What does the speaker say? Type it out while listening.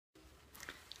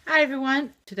Hi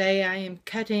everyone, today I am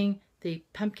cutting the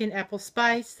pumpkin apple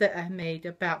spice that I made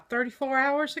about 34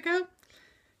 hours ago.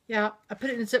 Yeah, I put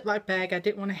it in a Ziploc bag. I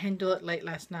didn't want to handle it late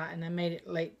last night and I made it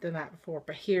late the night before,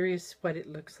 but here is what it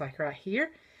looks like right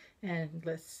here. And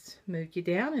let's move you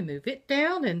down and move it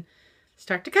down and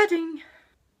start the cutting.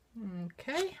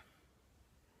 Okay,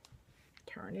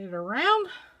 turn it around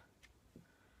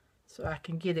so I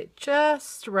can get it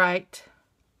just right.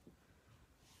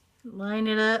 Line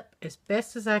it up as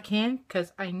best as I can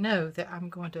because I know that I'm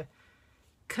going to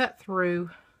cut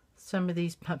through some of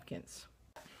these pumpkins.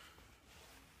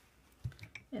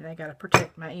 And I got to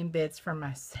protect my embeds from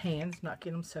my hands, not get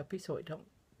them soapy so it don't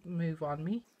move on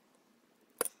me.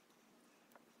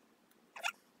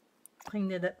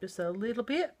 Clean it up just a little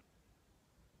bit.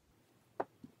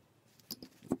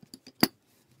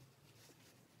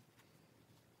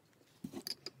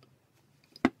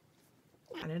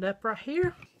 Line it up right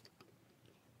here.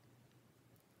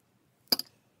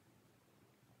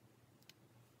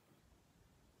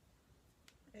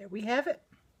 There we have it.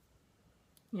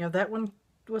 You know, that one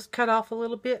was cut off a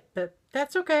little bit, but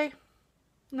that's okay.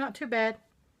 Not too bad.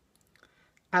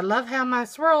 I love how my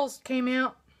swirls came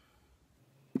out.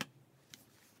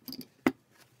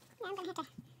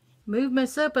 Move my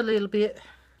soap a little bit.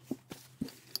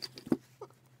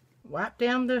 Wipe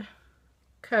down the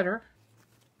cutter.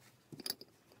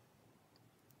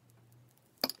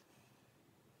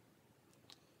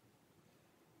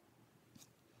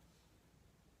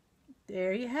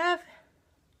 There you have it.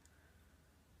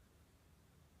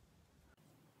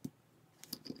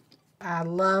 I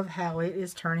love how it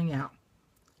is turning out.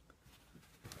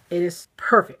 It is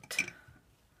perfect.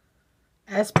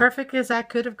 As perfect as I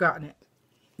could have gotten it.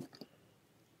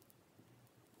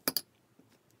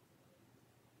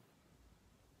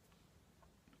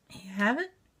 You have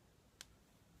it.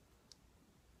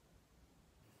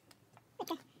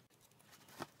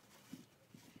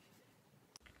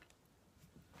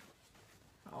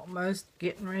 Almost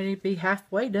getting ready to be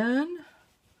halfway done.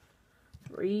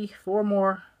 4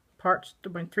 more parts,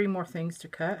 3 more things to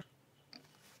cut.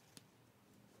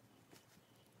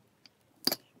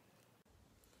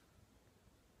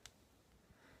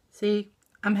 See,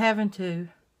 I'm having to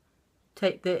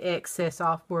take the excess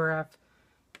off where I've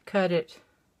cut it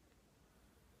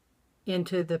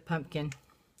into the pumpkin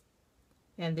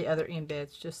and the other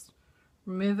embeds. Just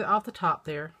remove it off the top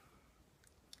there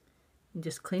and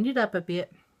just clean it up a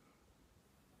bit.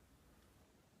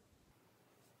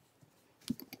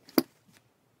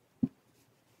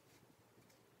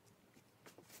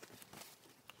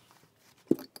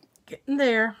 Getting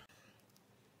there.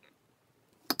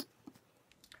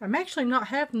 I'm actually not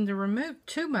having to remove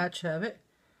too much of it,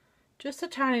 just a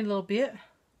tiny little bit.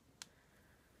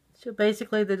 So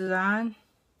basically the design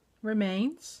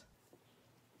remains.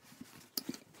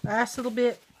 Last little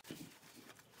bit.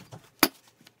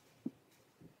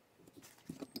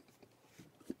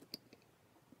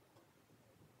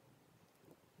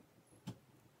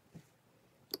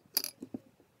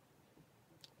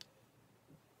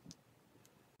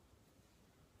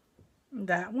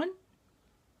 That one.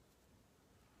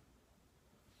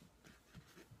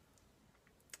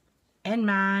 And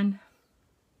mine.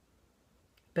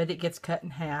 But it gets cut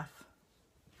in half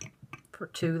for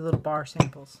 2 little bar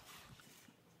samples.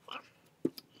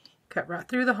 Cut right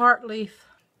through the heart leaf.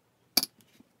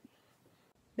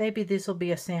 Maybe this will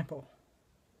be a sample.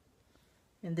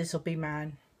 And this will be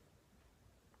mine.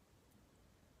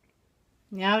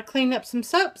 Now to clean up some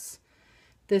soaps.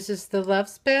 This is the Love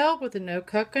Spell with the no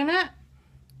coconut.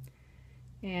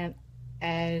 And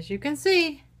as you can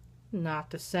see, not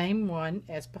the same one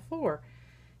as before.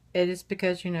 It is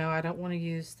because, you know, I don't want to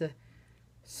use the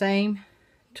same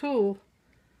tool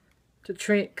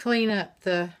to clean up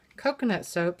the coconut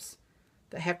soaps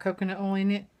that have coconut oil in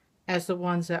it as the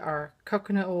ones that are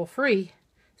coconut oil free.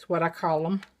 It's what I call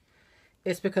them.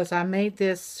 It's because I made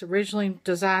this, originally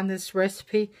designed this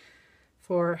recipe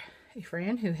for a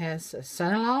friend who has a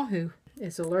son-in-law who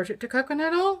is allergic to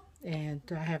coconut oil, and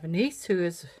I have a niece who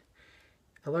is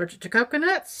allergic to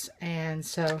coconuts, and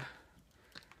so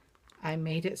I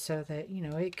made it so that, you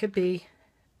know, it could be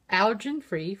allergen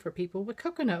free for people with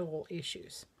coconut oil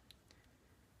issues.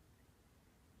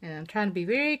 And I'm trying to be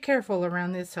very careful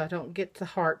around this so I don't get the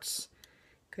hearts,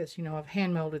 because, you know, I've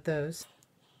hand molded those.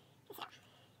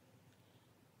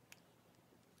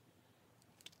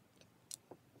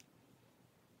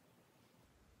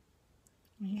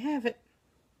 There you have it.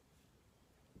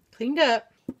 Cleaned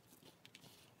up.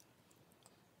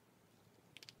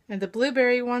 And the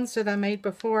blueberry ones that I made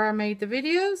before I made the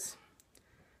videos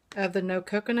of the no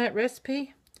coconut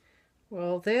recipe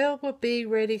Well, they will be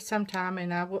ready sometime,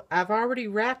 and I've already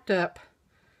wrapped up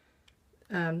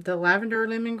the lavender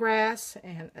lemongrass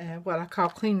and what I call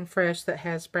clean and fresh that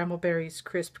has Brambleberry's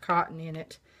crisp cotton in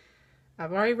it.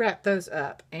 I've already wrapped those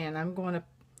up, and I'm going to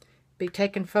be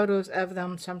taking photos of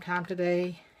them sometime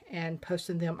today and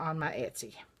posting them on my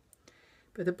Etsy.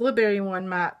 But the blueberry one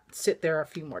might sit there a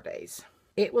few more days.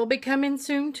 It will be coming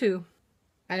soon too.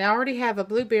 And I already have a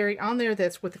blueberry on there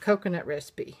that's with the coconut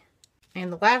recipe. And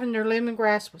the lavender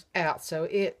lemongrass was out, so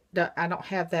I don't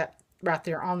have that right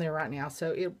there on there right now.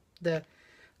 So the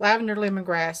lavender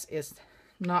lemongrass is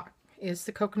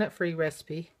the coconut free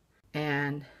recipe,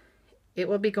 and it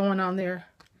will be going on there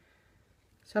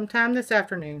sometime this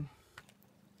afternoon.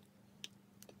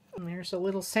 And there's a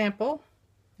little sample.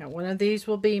 Now one of these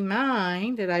will be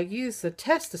mine that I use the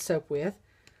Testa soap with.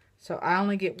 So I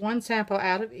only get one sample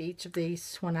out of each of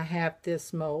these when I have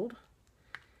this mold.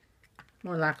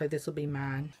 More likely this will be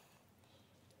mine.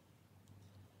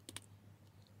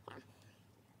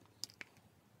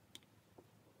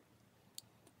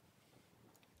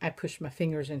 I pushed my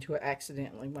fingers into it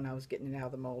accidentally when I was getting it out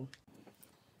of the mold.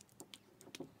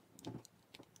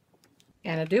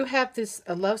 And I do have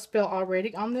a love spell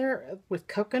already on there with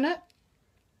coconut.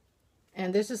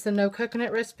 And this is the no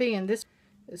coconut recipe, and this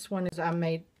one is I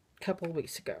made a couple of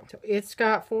weeks ago. So it's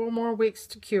got 4 more weeks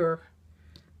to cure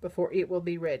before it will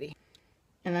be ready.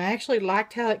 And I actually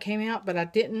liked how it came out, but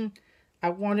I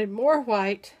wanted more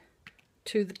white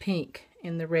to the pink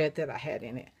and the red that I had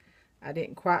in it. I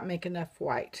didn't quite make enough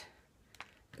white.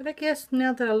 But I guess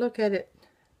now that I look at it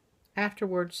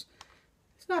afterwards,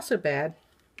 it's not so bad.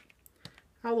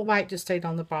 All the white just stayed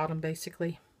on the bottom,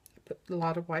 basically. I put a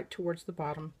lot of white towards the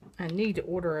bottom. I need to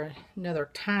order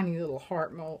another tiny little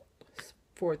heart mold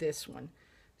for this one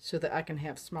so that I can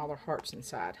have smaller hearts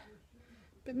inside.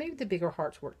 But maybe the bigger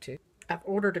hearts work too. I've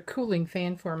ordered a cooling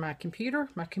fan for my computer.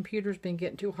 My computer's been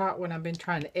getting too hot when I've been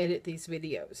trying to edit these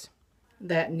videos.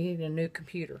 That needed a new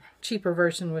computer. Cheaper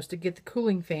version was to get the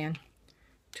cooling fan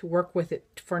to work with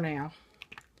it for now.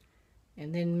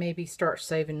 And then maybe start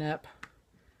saving up.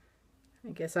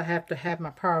 I guess I have to have my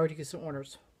priorities in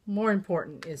orders. More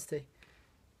important is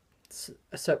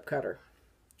a soap cutter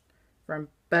from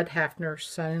Bud Hafner's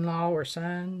son-in-law or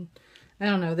son. I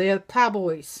don't know. They're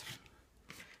Plowboys.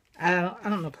 I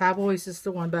don't know. Plowboys is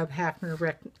the one Bud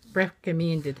Hafner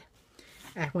recommended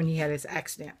when he had his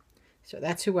accident. So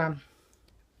that's who I'm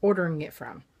ordering it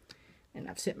from. And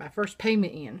I've sent my first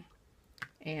payment in.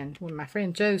 And when my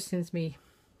friend Joe sends me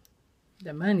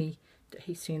the money that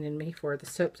he's sending me for the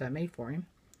soaps I made for him,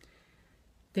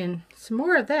 then some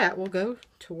more of that will go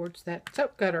towards that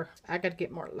soap cutter. I got to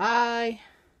get more lye.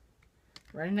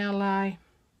 Running out of lye.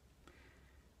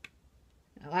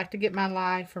 I like to get my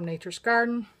lye from Nature's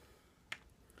Garden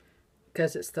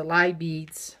because it's the lye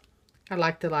beads. I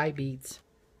like the lye beads.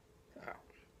 So,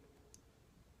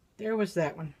 there was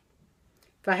that one.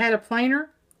 If I had a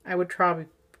planer, I would try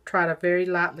to very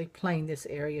lightly plane this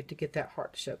area to get that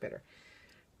heart to show better.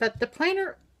 But the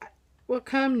planer will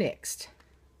come next.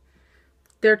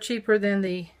 They're cheaper than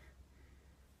the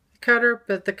cutter,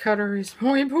 but the cutter is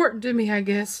more important to me, I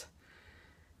guess,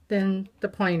 than the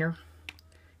planer.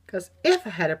 Because if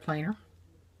I had a planer,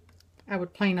 I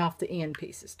would plane off the end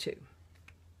pieces too.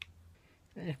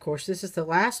 And of course, this is the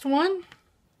last one.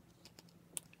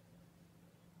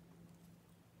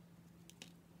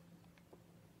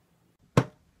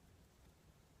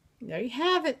 There you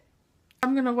have it.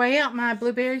 I'm going to weigh out my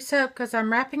blueberry soap because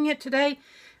I'm wrapping it today.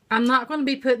 I'm not going to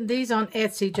be putting these on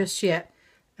Etsy just yet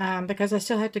because I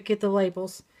still have to get the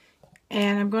labels.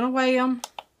 And I'm going to weigh them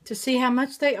to see how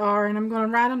much they are, and I'm going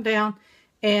to write them down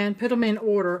and put them in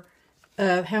order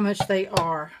of how much they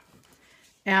are.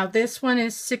 Now this one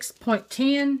is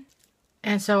 6.10,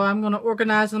 and so I'm going to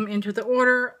organize them into the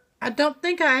order. I don't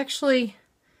think I actually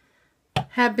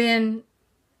have been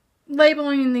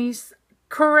labeling these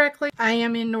correctly. I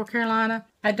am in North Carolina.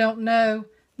 I don't know.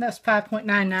 That's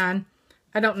 5.99.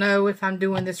 I don't know if I'm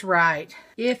doing this right.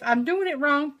 If I'm doing it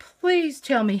wrong, please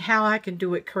tell me how I can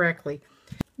do it correctly.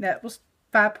 That was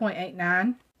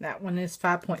 5.89. That one is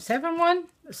 5.71.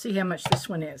 Let's see how much this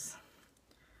one is.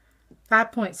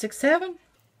 5.67.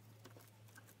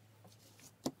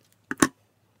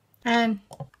 And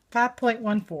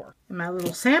 5.14. And my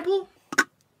little sample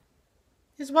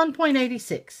is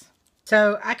 1.86.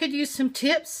 So I could use some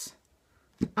tips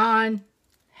on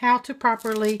how to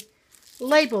properly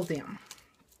label them.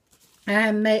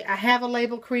 And I have a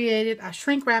label created. I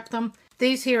shrink wrap them.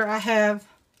 These here I have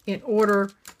in order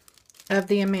of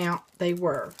the amount they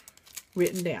were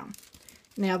written down.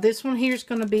 Now this one here is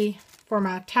going to be for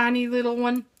my tiny little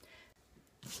one.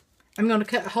 I'm going to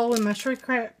cut a hole in my shrink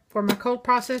wrap for my cold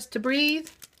process to breathe.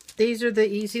 These are the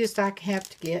easiest I have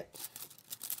to get.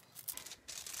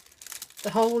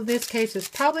 The hole of this case is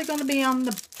probably going to be on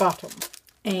the bottom.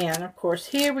 And of course,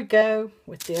 here we go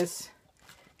with this.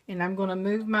 And I'm going to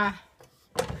move my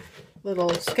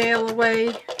little scale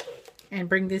away and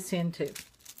bring this in too.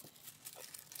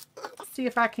 See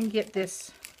if I can get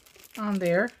this on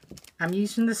there. I'm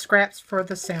using the scraps for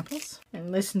the samples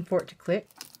and listen for it to click.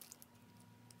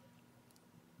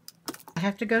 I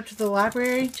have to go to the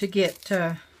library to get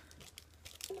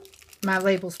my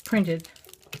labels printed.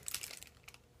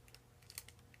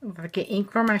 If I get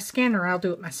ink for my scanner, I'll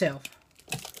do it myself.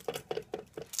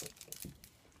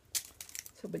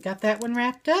 So we got that one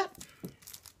wrapped up.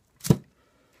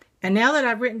 And now that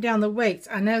I've written down the weights,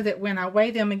 I know that when I weigh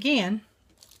them again,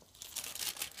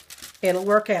 it'll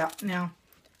work out. Now,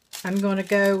 I'm going to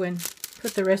go and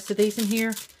put the rest of these in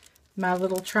here. My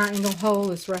little triangle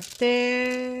hole is right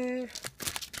there.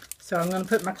 So I'm going to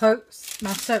put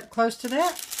my soap close to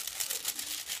that.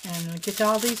 And I'm going to get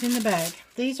all these in the bag.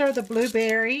 These are the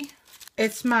blueberry.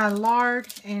 It's my lard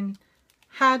and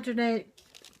hydrogenated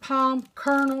palm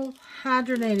kernel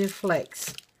hydrogenated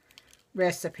flakes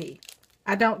recipe.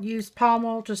 I don't use palm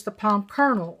oil, just the palm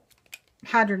kernel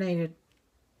hydrogenated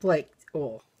flake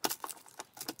oil.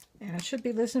 And I should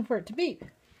be listening for it to beep.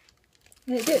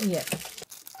 And it didn't yet.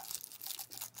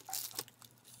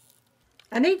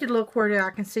 I need to look where I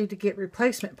can see to get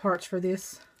replacement parts for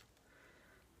this.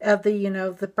 Of the,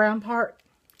 the brown part.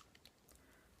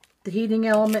 The heating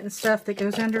element and stuff that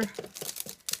goes under.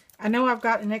 I know I've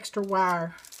got an extra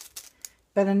wire.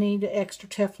 But I need an extra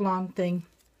Teflon thing.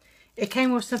 It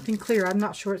came with something clear. I'm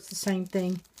not sure it's the same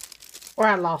thing. Or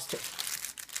I lost it.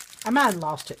 I might have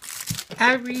lost it.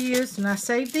 I reused and I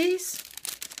saved these.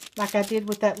 Like I did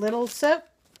with that little soap.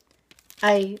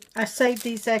 I saved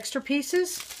these extra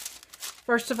pieces.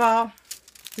 First of all,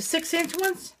 the 6-inch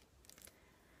ones.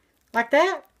 Like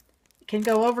that. Can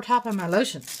go over top of my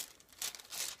lotions.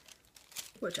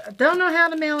 Which I don't know how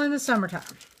to mail in the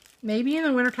summertime. Maybe in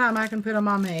the wintertime I can put them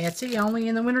on my Etsy. Only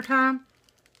in the wintertime.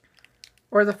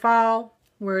 Or the fall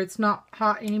where it's not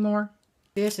hot anymore.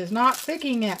 This is not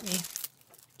clicking at me.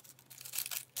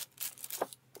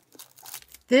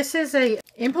 This is a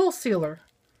impulse sealer.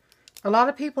 A lot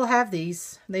of people have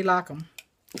these. They like them.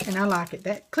 And I like it.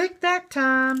 That clicked that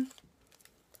time.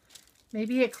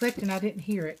 Maybe it clicked and I didn't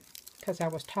hear it because I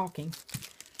was talking.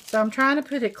 So I'm trying to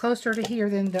put it closer to here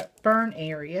than the burn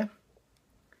area.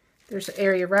 There's an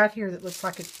area right here that looks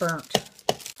like it's burnt.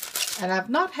 And I've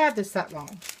not had this that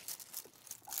long.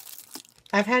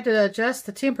 I've had to adjust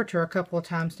the temperature a couple of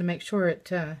times to make sure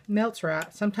it melts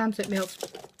right. Sometimes it melts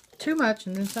too much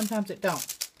and then sometimes it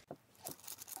don't.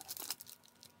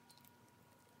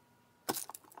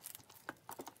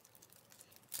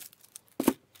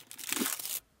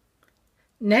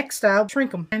 Next, I'll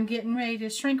shrink them. I'm getting ready to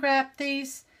shrink wrap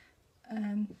these.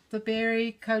 The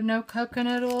berry, no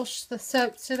coconut oil, the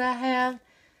soaps that I have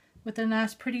with the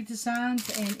nice pretty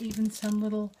designs and even some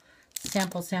little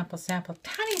sample,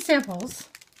 tiny samples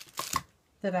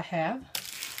that I have.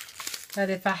 But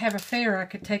if I have a fair, I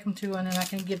could take them to one and I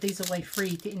can give these away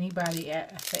free to anybody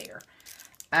at a fair.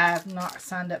 I've not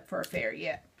signed up for a fair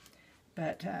yet,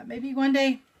 but maybe one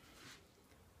day.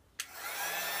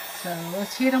 So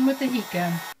let's hit them with the heat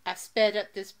gun. I sped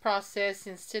up this process.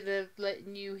 Instead of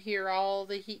letting you hear all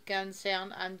the heat gun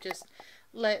sound, I'm just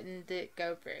letting it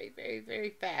go very, very,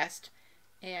 very fast.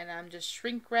 And I'm just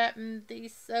shrink wrapping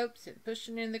these soaps and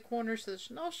pushing in the corners so there's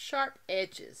no sharp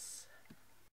edges.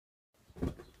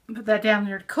 Put that down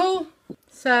there to cool.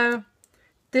 So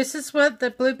this is what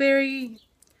the blueberry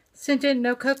scented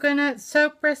no coconut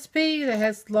soap recipe that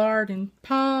has lard and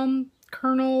palm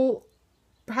kernel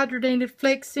hydrogenated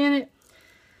flakes in it.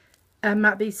 I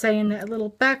might be saying it a little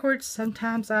backwards.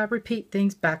 Sometimes I repeat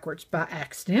things backwards by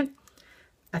accident.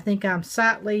 I think I'm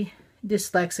slightly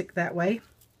dyslexic that way.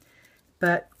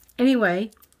 But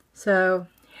anyway, so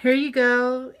here you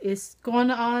go. It's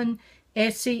going on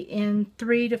Etsy in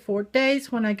 3 to 4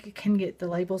 days when I can get the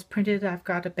labels printed. I've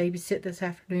got to babysit this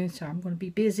afternoon, so I'm going to be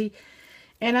busy.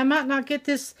 And I might not get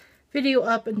this video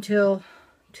up until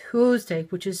Tuesday,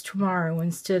 which is tomorrow,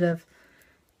 instead of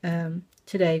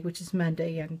today, which is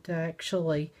Monday. And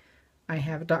actually, I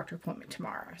have a doctor appointment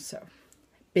tomorrow, so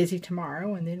busy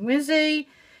tomorrow. And then Wednesday,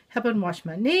 helping watch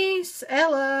my niece,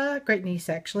 Ella, great niece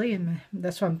actually, and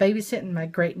that's why I'm babysitting my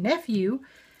great nephew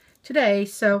today.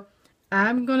 So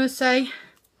I'm going to say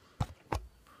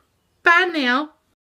bye now.